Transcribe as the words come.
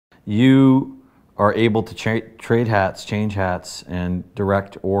you are able to trade hats, change hats, and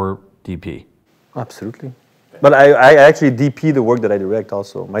direct or DP. Absolutely. But I actually DP the work that I direct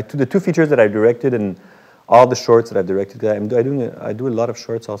also. The two features that I directed and all the shorts that I've directed, I do a lot of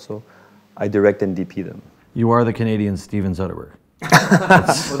shorts also. I direct and DP them. You are the Canadian Steven Soderbergh.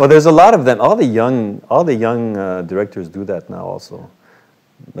 Well, there's a lot of them. All the young directors do that now also.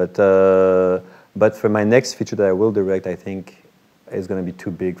 But for my next feature that I will direct, I think it's going to be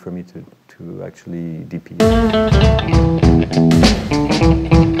too big for me to actually DP.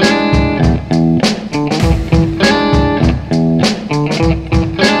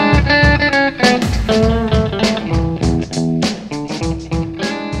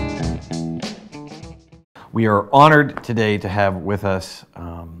 We are honored today to have with us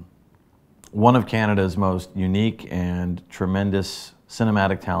one of Canada's most unique and tremendous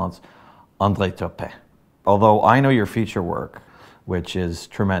cinematic talents, Andre Turpin. Although I know your feature work, which is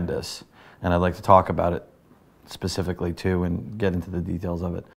tremendous, and I'd like to talk about it specifically too and get into the details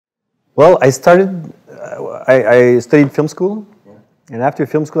of it. Well, I studied film school, and after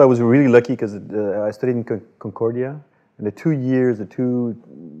film school I was really lucky because I studied in Concordia. And the 2 years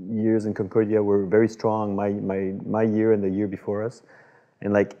in Concordia were very strong, my year and the year before us.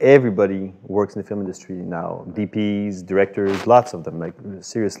 And like everybody works in the film industry now, DPs, directors, lots of them, like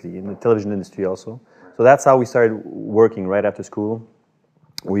seriously, in the television industry also. So that's how we started working right after school.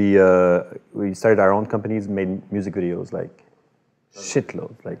 We started our own companies, made music videos, like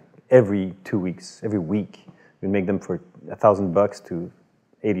shitloads, like every 2 weeks, every week. We'd make them for $1,000 to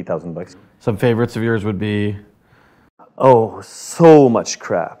 $80,000. Some favorites of yours would be? Oh, so much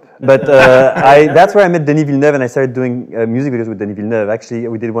crap. But that's where I met Denis Villeneuve, and I started doing music videos with Denis Villeneuve. Actually,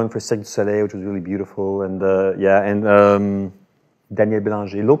 we did one for Cirque du Soleil, which was really beautiful, and Daniel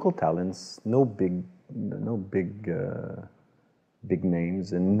Bélanger, local talents, no big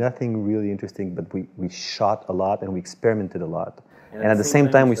names, and nothing really interesting. But we shot a lot and we experimented a lot, and at the same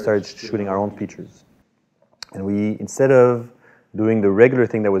time we started shooting our own features. And we, instead of doing the regular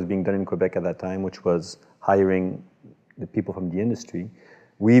thing that was being done in Quebec at that time, which was hiring the people from the industry,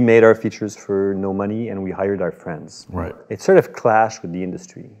 we made our features for no money and we hired our friends. Right. It sort of clashed with the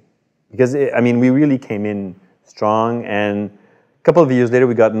industry because we really came in strong, and a couple of years later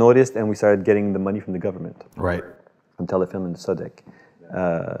we got noticed and we started getting the money from the government. Right. From Telefilm and SODEC,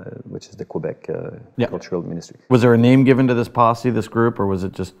 which is the Quebec Cultural Ministry. Was there a name given to this posse, this group, or was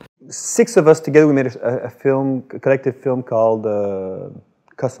it just? 6 of us together, we made a collective film called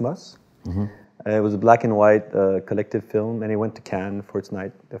Cosmos. Mm-hmm. It was a black and white collective film, and it went to Cannes for its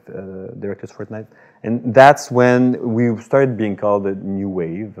night, director's fortnight. And that's when we started being called the New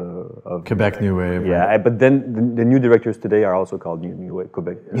Wave of Quebec New Wave. Yeah, right? But then the new directors today are also called New Wave,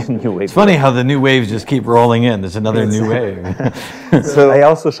 Quebec New Wave. It's funny how the new waves just keep rolling in. There's another new wave. So I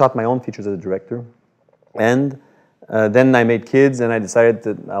also shot my own features as a director, and then I made kids, and I decided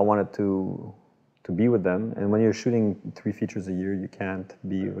that I wanted to be with them. And when you're shooting 3 features a year, you can't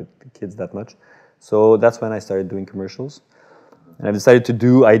be with the kids that much. So that's when I started doing commercials. And I decided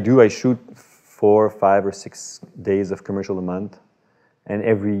I shoot 4, 5, or 6 days of commercial a month. And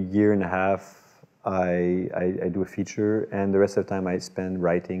every year and a half, I do a feature, and the rest of the time I spend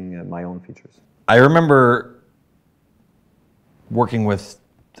writing my own features. I remember working with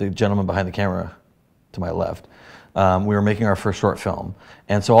the gentleman behind the camera to my left. We were making our first short film.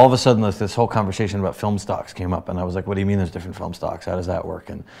 And so all of a sudden this whole conversation about film stocks came up, and I was like, what do you mean there's different film stocks? How does that work?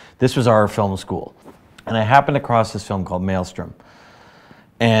 And this was our film school. And I happened across this film called Maelstrom.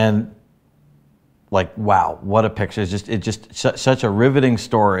 And like, wow, what a picture. It's just such a riveting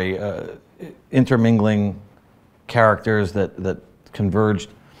story, intermingling characters that converged.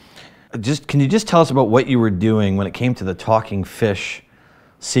 Can you just tell us about what you were doing when it came to the talking fish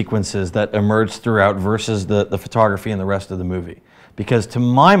sequences that emerged throughout versus the photography and the rest of the movie? Because to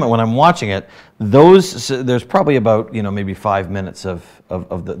my mind, when I'm watching it, there's probably about maybe 5 minutes of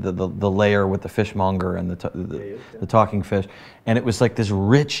the layer with the fishmonger and the talking fish, and it was like this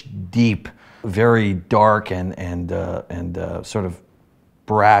rich, deep, very dark and sort of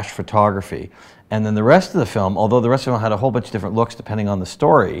brash photography. And then the rest of the film, although the rest of the film had a whole bunch of different looks depending on the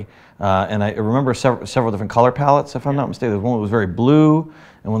story, and I remember several different color palettes, if I'm not mistaken. There was one that was very blue,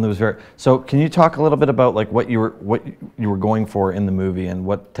 and one that was very. So, can you talk a little bit about like what you were going for in the movie and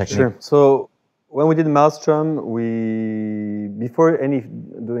what technique? Sure. So when we did Maelstrom, before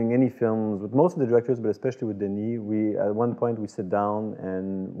doing any films with most of the directors, but especially with Denis, at one point we sit down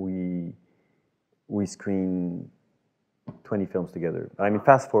and we screen 20 films together. I mean,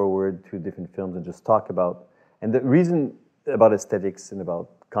 fast forward to different films and just talk about, and the reason about aesthetics and about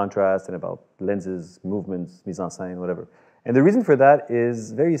contrast and about lenses, movements, mise en scène, whatever. And the reason for that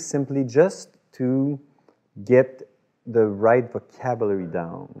is very simply just to get the right vocabulary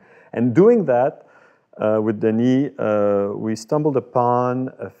down. And doing that with Denis, we stumbled upon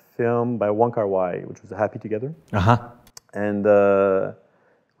a film by Wong Kar-wai, which was Happy Together. And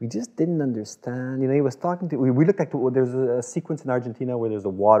we just didn't understand. You know, he was talking to. We looked like there's a sequence in Argentina where there's a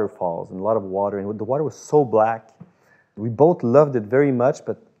waterfalls and a lot of water, and the water was so black. We both loved it very much,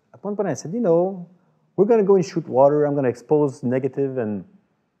 but at one point I said, you know, we're going to go and shoot water. I'm going to expose negative, and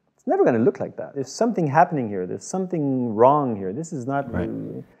it's never going to look like that. There's something happening here. There's something wrong here. This is not. Right.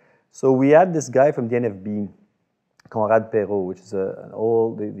 So we had this guy from the NFB, Conrad Perrault, which is an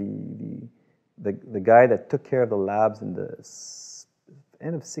old the guy that took care of the labs in the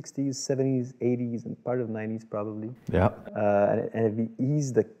end of 60s, 70s, 80s, and part of 90s probably. Yeah. And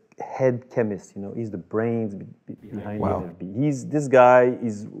he's the head chemist, you know, he's the brains behind Wow. the NFB. This guy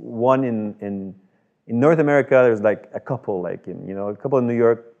is one in North America. There's like a couple like him, you know, a couple in New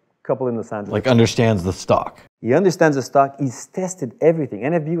York, a couple in Los Angeles. Like understands the stock. He understands the stock. He's tested everything.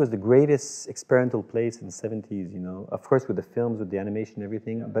 NFB was the greatest experimental place in the 70s, you know, of course with the films, with the animation,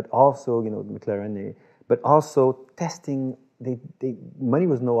 everything, but also, you know, McLaren, but also testing. Money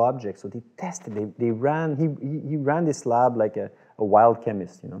was no object, so they tested. They ran. He ran this lab like a wild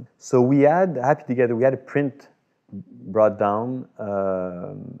chemist, you know. So we had Happy Together. We had a print brought down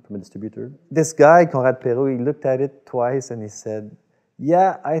from a distributor. This guy Conrad Perrault, he looked at it twice and he said,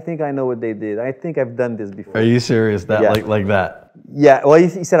 "Yeah, I think I know what they did. I think I've done this before." Are you serious? That Yeah. like that? Yeah. Well,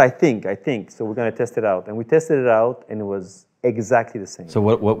 he said, "I think." So we're going to test it out, and we tested it out, and it was exactly the same. So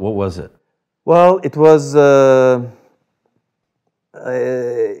what was it? Well, it was.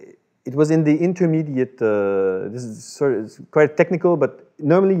 It was in the intermediate. This is it's quite technical, but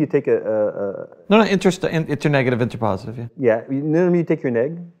normally you take No, internegative, interpositive. Yeah. yeah. Normally you take your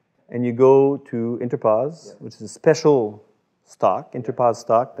neg, and you go to interpos, which is a special stock, interpos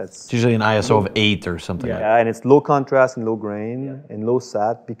stock. That's It's usually an ISO of 8 or something. Like that. yeah, and it's low contrast and low grain and low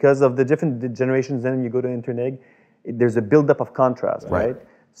sat because of the different generations. Then you go to interneg, there's a buildup of contrast, right?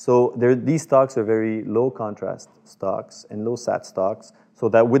 So these stocks are very low contrast stocks and low sat stocks, so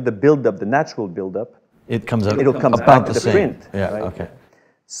that with the buildup, the natural buildup, It comes out it'll come about back the to the same. print. Yeah. Right? Okay.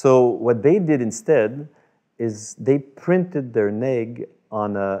 So what they did instead is they printed their neg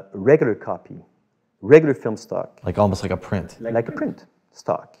on a regular copy, regular film stock, Like almost like a print. like a print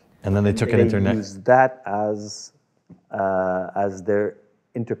stock. And then they took it They internet. used that as their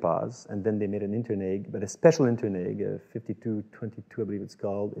interpos, and then they made an interneg, but a special interneg, 5222, I believe it's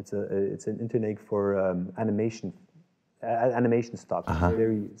called. It's an interneg for animation stock,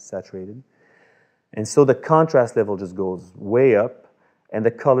 very saturated, and so the contrast level just goes way up, and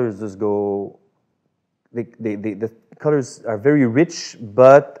the colors just go. The colors are very rich,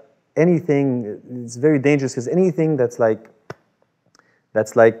 but anything it's very dangerous because anything that's like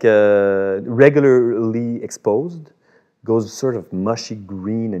regularly exposed goes sort of mushy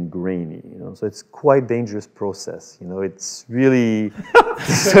green and grainy, you know. So it's quite dangerous process, you know. It's really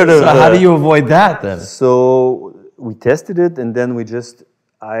sort of. So how do you avoid that then? So we tested it, and then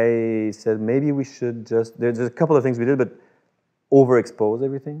I said maybe we should just. There's a couple of things we did, but overexpose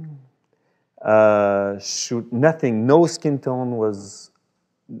everything. Shoot nothing. No skin tone was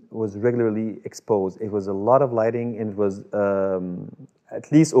regularly exposed. It was a lot of lighting, and it was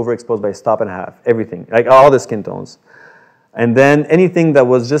at least overexposed by a stop and a half. Everything, like all the skin tones. And then anything that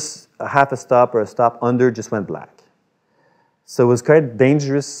was just a half a stop or a stop under just went black. So it was quite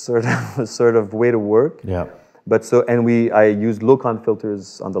dangerous sort of way to work. Yeah. But I used low con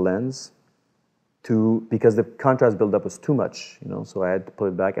filters on the lens because the contrast buildup was too much, you know. So I had to pull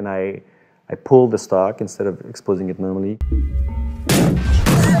it back, and I pulled the stock instead of exposing it normally.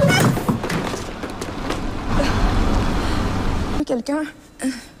 Quelqu'un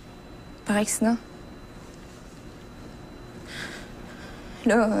par accident.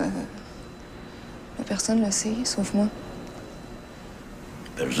 Là, la personne le sait, sauf moi.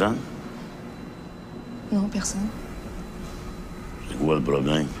 Personne? Non, personne. C'est quoi le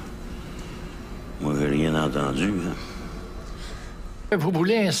problème? Moi, j'ai rien entendu, hein? Vous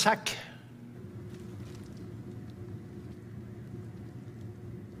voulez un sac?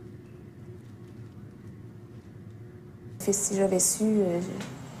 Si j'avais su,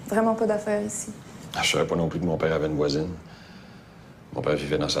 vraiment pas d'affaires ici. Je savais pas non plus que mon père avait une voisine. Mon père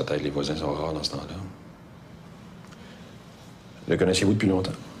vivait dans sa tête. Les voisins sont rares dans ce temps-là. Le connaissiez-vous depuis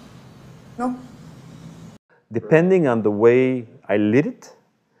longtemps? Non. Depending on the way I lit it,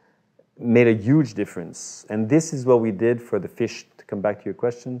 made a huge difference. And this is what we did for the fish, to come back to your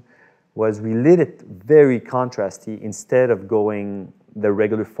question, was we lit it very contrasty instead of going the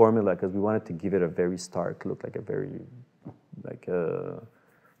regular formula, because we wanted to give it a very stark look, like a very like a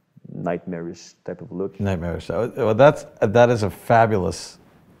nightmarish type of look. Nightmarish. Well, that is a fabulous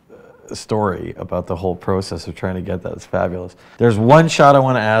story about the whole process of trying to get that. It's fabulous. There's one shot I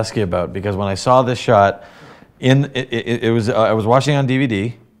want to ask you about, because when I saw this shot, it was I was watching it on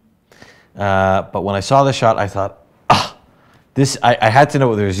DVD, but when I saw the shot, I thought, I had to know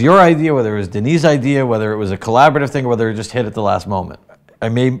whether it was your idea, whether it was Denis' idea, whether it was a collaborative thing, or whether it just hit at the last moment. I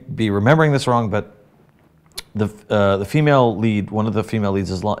may be remembering this wrong, but the female lead, one of the female leads,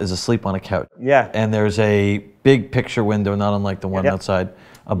 is asleep on a couch. Yeah. And there's a big picture window, not unlike the one outside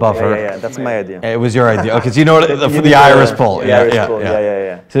above her. Yeah, that's my idea. It was your idea. Okay, so you know what, for the iris pole.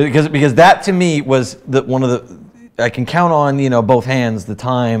 Yeah. So because that to me was one of the, I can count on, you know, both hands the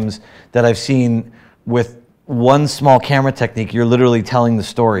times that I've seen with one small camera technique, you're literally telling the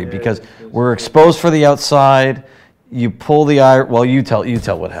story, because we're exposed for the outside. You pull the eye. Well, you tell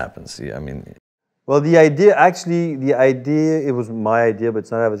what happens. Yeah, I mean. Well, the idea, it was my idea, but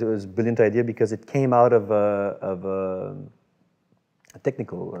it's not. It was a brilliant idea because it came out of a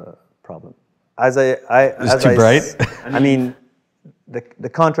technical problem. It's too bright. I mean, the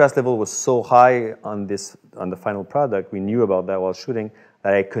contrast level was so high on the final product. We knew about that while shooting,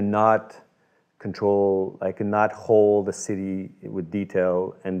 that I could not control. I could not hold the city with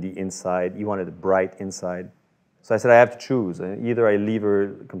detail and the inside. You wanted a bright inside. So I said I have to choose. Either I leave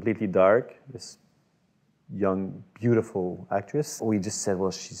her completely dark, this young, beautiful actress. We just said,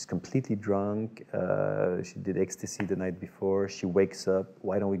 well, she's completely drunk. She did ecstasy the night before. She wakes up.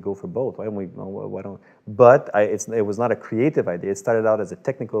 Why don't we go for both? Why don't? But it was not a creative idea. It started out as a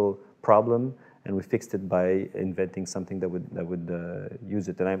technical problem, and we fixed it by inventing something that would use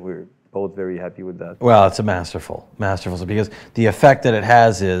it. And we're both very happy with that. Well, it's a masterful, because the effect that it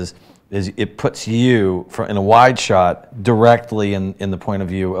has is it puts you in a wide shot directly in the point of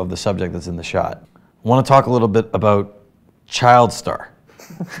view of the subject that's in the shot. I want to talk a little bit about Child Star.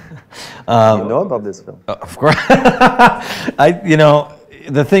 You know about this film? Of course.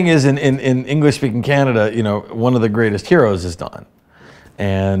 The thing is, in English-speaking Canada, you know, one of the greatest heroes is Don,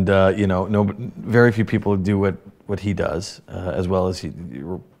 and very few people do what he does, as well as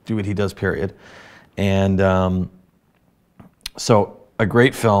do what he does. Period. And so. A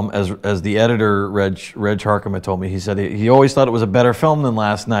great film, as the editor, Reg Harkema, told me. He said he always thought it was a better film than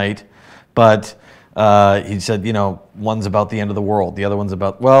Last Night, but he said, you know, one's about the end of the world, the other one's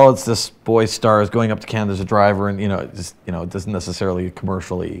about, well, it's this boy stars going up to Canada as a driver, and it doesn't necessarily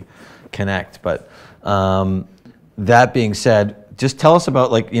commercially connect. But that being said, just tell us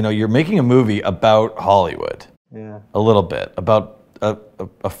about, like, you know, you're making a movie about Hollywood. Yeah. A little bit about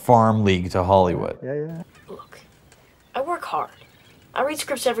a farm league to Hollywood. Yeah. Look, I work hard. I read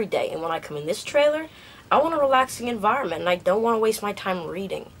scripts every day, and when I come in this trailer, I want a relaxing environment, and I don't want to waste my time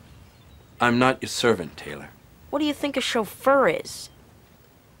reading. I'm not your servant, Taylor. What do you think a chauffeur is?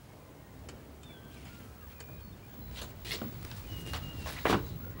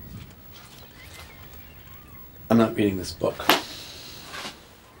 I'm not reading this book.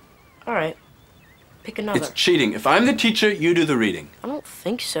 All right. Pick another. It's cheating. If I'm the teacher, you do the reading. I don't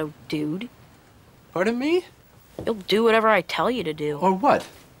think so, dude. Pardon me? You'll do whatever I tell you to do. Or what?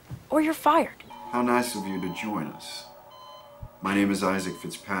 Or you're fired. How nice of you to join us. My name is Isaac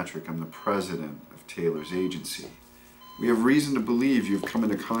Fitzpatrick. I'm the president of Taylor's agency. We have reason to believe you've come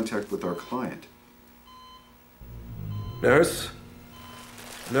into contact with our client. Nurse?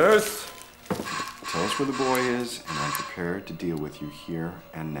 Nurse? Tell us where the boy is, and I'm prepared to deal with you here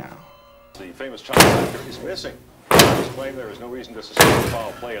and now. The famous child actor is missing. Police claim there is no reason to suspect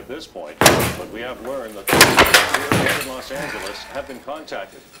foul play at this point, but we have learned that the here in Los Angeles have been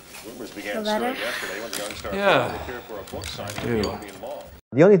contacted. Rumors began stirring yesterday when the young star appeared for a book signing at the Odeon Mall.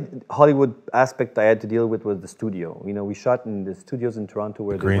 The only Hollywood aspect I had to deal with was the studio. You know, we shot in the studios in Toronto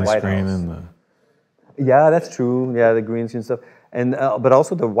where the White House. And the... Yeah, that's true. Yeah, the green screen stuff, and but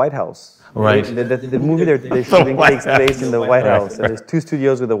also the White House. Right. The movie they're shooting takes place in the White House. And there's two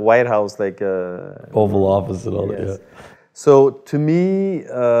studios with the White House, like Oval Office and all that. Yes. So to me,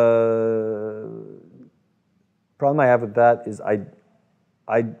 problem I have with that is I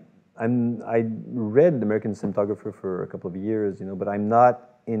read American Cinematographer for a couple of years, you know, but I'm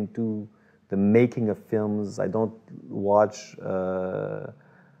not into the making of films. I don't watch.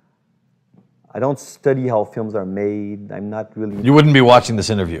 I don't study how films are made. I'm not really... You wouldn't be watching this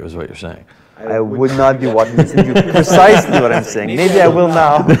interview, is what you're saying. I would not be watching this interview. Precisely what I'm saying. Maybe I will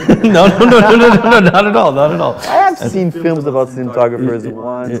now. No, not at all, not at all. I have seen films about cinematographers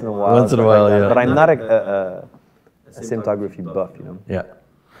once in a while. Once in a while, yeah. But I'm not a cinematography buff, you know. Yeah.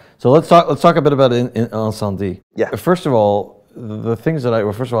 So let's talk a bit about Incendies. Yeah. First of all, the things that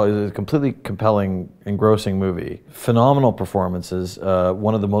well, first of all, it's a completely compelling, engrossing movie. Phenomenal performances.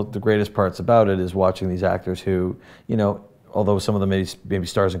 One of the greatest parts about it is watching these actors who, you know, although some of them maybe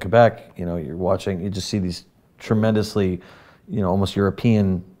stars in Quebec, you know, you just see these tremendously, you know, almost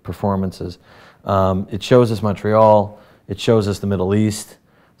European performances. It shows us Montreal. It shows us the Middle East,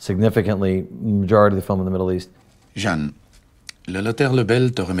 significantly, majority of the film in the Middle East. Jeanne, le notaire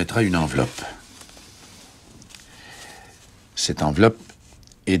Lebel te remettra une enveloppe. Cette enveloppe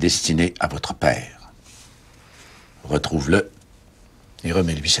est destinée à votre père. Retrouve-le et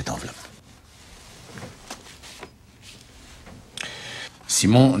remets-lui cette enveloppe.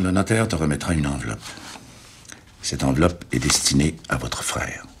 Simon, le notaire te remettra une enveloppe. Cette enveloppe est destinée à votre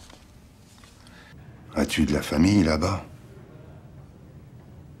frère. As-tu de la famille là-bas?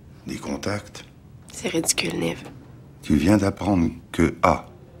 Des contacts? C'est ridicule, Nive. Tu viens d'apprendre que A,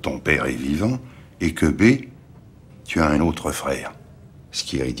 ton père est vivant, et que B, tu as un autre frère. Ce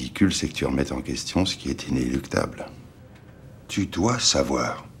qui est ridicule, c'est que tu remettes en question ce qui est inéluctable. Tu dois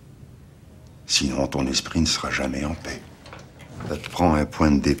savoir. Sinon, ton esprit ne sera jamais en paix. Ça te prend un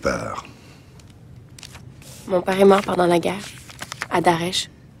point de départ. Mon père est mort pendant la guerre, à Daesh.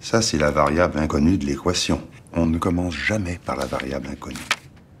 Ça, c'est la variable inconnue de l'équation. On ne commence jamais par la variable inconnue.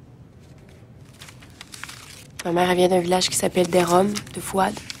 Ma mère vient d'un village qui s'appelle Derom, de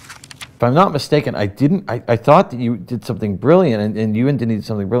Fouad. If I'm not mistaken, I thought that you did something brilliant, and you did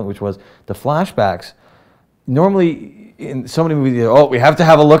something brilliant, which was the flashbacks. Normally, in so many movies, we have to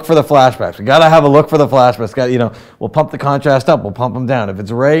have a look for the flashbacks. We got to have a look for the flashbacks. We'll pump the contrast up, we'll pump them down. If it's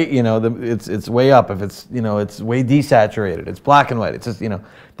right, it's way up. If it's, it's way desaturated. It's black and white. It's just,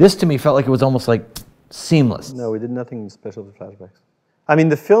 this to me felt like it was almost like seamless. No, we did nothing special with flashbacks. I mean,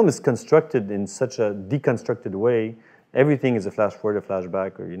 the film is constructed in such a deconstructed way. Everything is a flash forward, a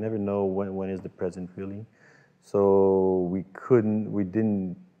flashback, or you never know when is the present really. So we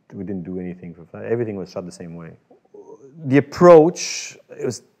didn't do anything for flash. Everything was shot the same way. The approach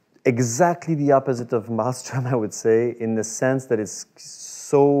was exactly the opposite of Maelstrom, I would say, in the sense that it's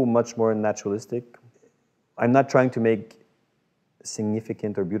so much more naturalistic. I'm not trying to make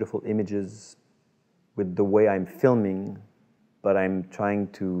significant or beautiful images with the way I'm filming, but I'm trying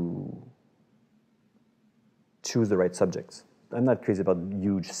to choose the right subjects. I'm not crazy about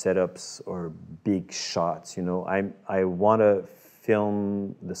huge setups or big shots, I want to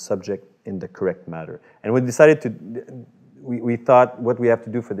film the subject in the correct manner. And we decided we thought what we have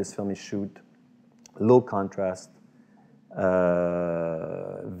to do for this film is shoot low contrast,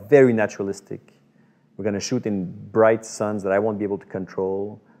 very naturalistic. We're going to shoot in bright suns that I won't be able to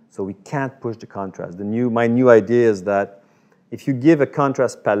control, so we can't push the contrast. My new idea is that if you give a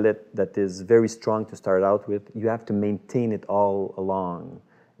contrast palette that is very strong to start out with, you have to maintain it all along.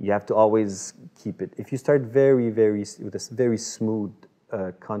 You have to always keep it. If you start with a very smooth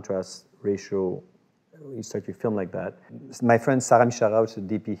contrast ratio, you start your film like that. My friend Sarah Michara, which is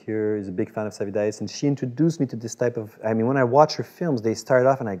the DP here, is a big fan of Savidaïs, and she introduced me to this type of, when I watch her films, they start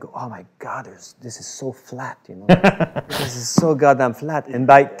off and I go, oh my God, this is so flat, This is so goddamn flat. And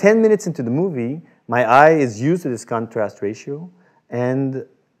by 10 minutes into the movie, my eye is used to this contrast ratio, and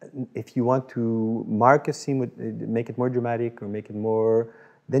if you want to mark a scene, make it more dramatic or make it more,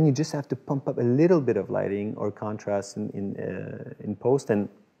 then you just have to pump up a little bit of lighting or contrast in post, and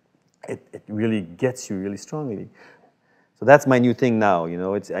it really gets you really strongly. So that's my new thing now,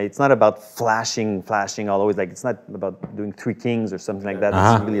 It's not about flashing all always, like it's not about doing Three Kings or something like that.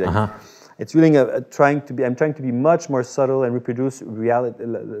 It's really like, it's really I'm trying to be much more subtle and reproduce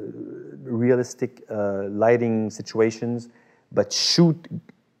realistic lighting situations, but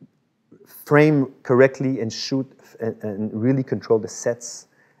frame correctly and shoot and really control the sets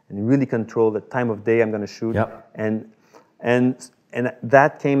and really control the time of day I'm going to shoot. Yep. And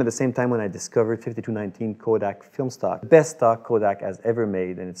that came at the same time when I discovered 5219 Kodak film stock. Best stock Kodak has ever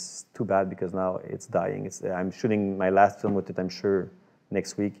made, and it's too bad because now it's dying. I'm shooting my last film with it, I'm sure,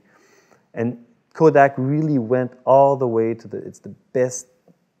 next week. And Kodak really went all the way to it's the best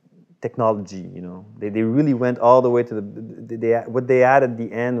technology, They really went all the way to what they had at the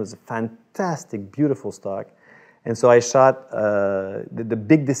end was a fantastic, beautiful stock. And so I shot, the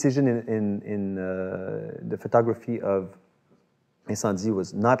big decision in the photography of Incendies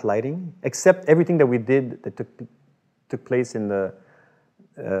was not lighting, except everything that we did that took place in that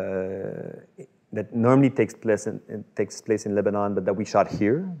normally takes place in Lebanon, but that we shot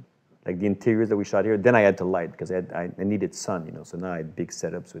here. Like the interiors that we shot here, then I had to light because I needed sun, So now I had big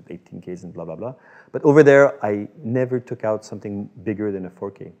setups with 18Ks and blah, blah, blah. But over there, I never took out something bigger than a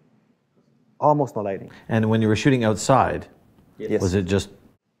 4K. Almost no lighting. And when you were shooting outside, yes. Was it just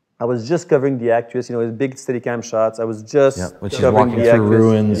I was just covering the actress, you know, with big Steadicam shots. I was just which is covering walking the through actress.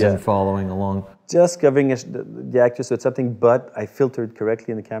 ruins and following along. Just covering the actress with something, but I filtered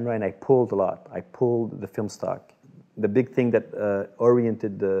correctly in the camera and I pulled a lot. I pulled the film stock. The big thing that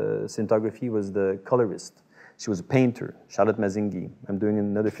oriented the cinematography was the colorist. She was a painter, Charlotte Mazingi. I'm doing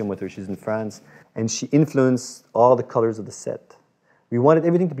another film with her. She's in France. And she influenced all the colors of the set. We wanted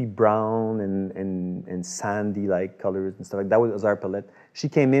everything to be brown and sandy-like colors and stuff like that. That was our palette. She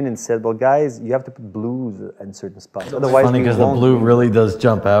came in and said, well, guys, you have to put blues in certain spots. Otherwise, funny because the blue really does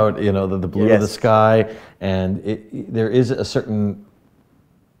jump out, you know, the blue of the sky. And there is a certain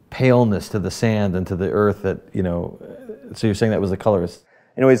paleness to the sand and to the earth that, you know, so you're saying that was the colorist.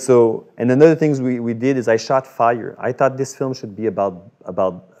 Anyway, so, and another things we did is I shot fire. I thought this film should be about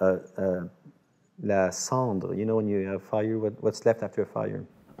la cendre, you know, when you have fire, what's left after a fire?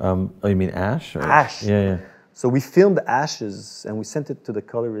 Oh, you mean ash? Or? Ash. Yeah. So we filmed ashes and we sent it to the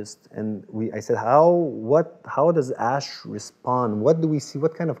colorist, and I said, how does ash respond? What do we see?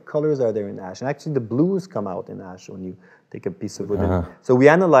 What kind of colors are there in ash? And actually, the blues come out in ash when you take a piece of wood. So we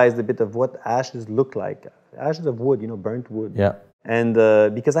analyzed a bit of what ashes look like. Ashes of wood, you know, burnt wood. Yeah. And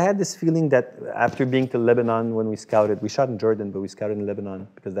because I had this feeling that after being to Lebanon when we scouted, we shot in Jordan, but we scouted in Lebanon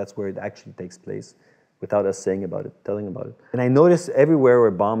because that's where it actually takes place without us saying about it, telling about it. And I noticed everywhere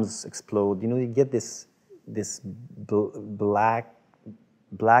where bombs explode, you know, you get this black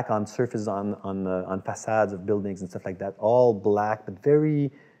on surfaces on facades of buildings and stuff like that, all black, but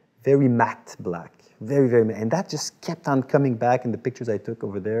very, very matte black, very, very matte. And that just kept on coming back in the pictures I took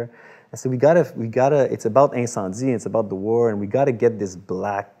over there. I said, we gotta, it's about Incendies, it's about the war, and we gotta get this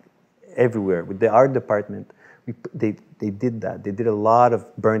black everywhere. With the art department, they did that. They did a lot of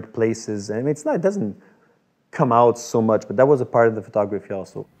burnt places. I mean, it doesn't come out so much, but that was a part of the photography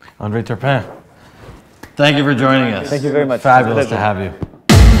also. Andre Turpin, thank you for joining us. Thank you very much. Fabulous to have you.